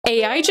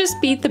AI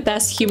just beat the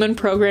best human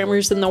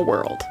programmers in the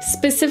world,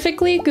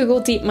 specifically Google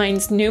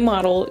DeepMind's new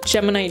model,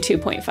 Gemini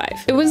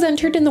 2.5. It was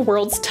entered in the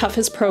world's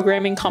toughest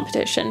programming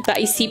competition, the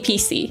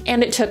ICPC,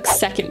 and it took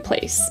second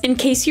place. In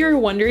case you were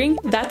wondering,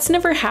 that's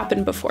never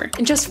happened before.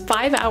 In just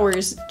 5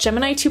 hours,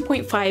 Gemini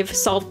 2.5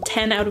 solved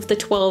 10 out of the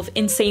 12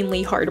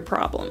 insanely hard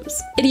problems.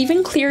 It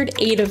even cleared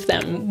 8 of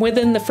them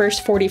within the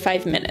first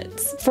 45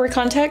 minutes. For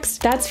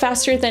context, that's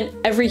faster than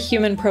every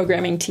human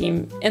programming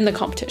team in the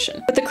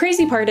competition. But the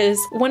crazy part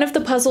is, one of the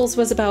puzzles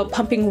was about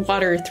pumping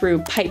water through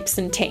pipes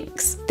and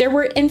tanks. There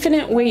were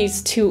infinite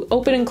ways to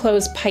open and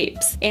close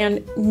pipes,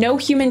 and no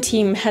human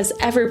team has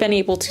ever been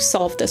able to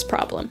solve this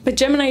problem. But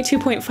Gemini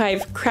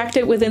 2.5 cracked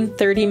it within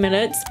 30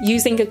 minutes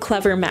using a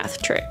clever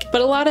math trick.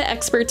 But a lot of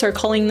experts are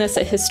calling this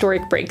a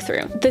historic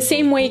breakthrough, the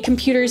same way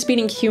computers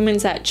beating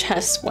humans at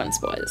chess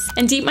once was.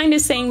 And DeepMind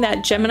is saying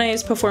that Gemini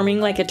is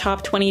performing like a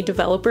top 20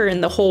 developer in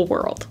the whole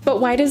world.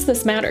 But why does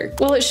this matter?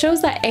 Well, it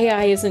shows that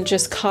AI isn't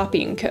just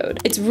copying code.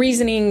 It's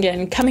reasoning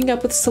and coming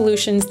up with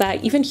solutions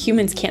that even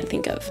humans can't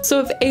think of. So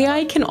if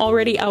AI can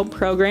already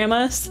outprogram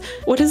us,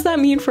 what does that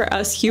mean for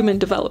us human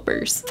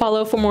developers?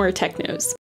 Follow for more tech news.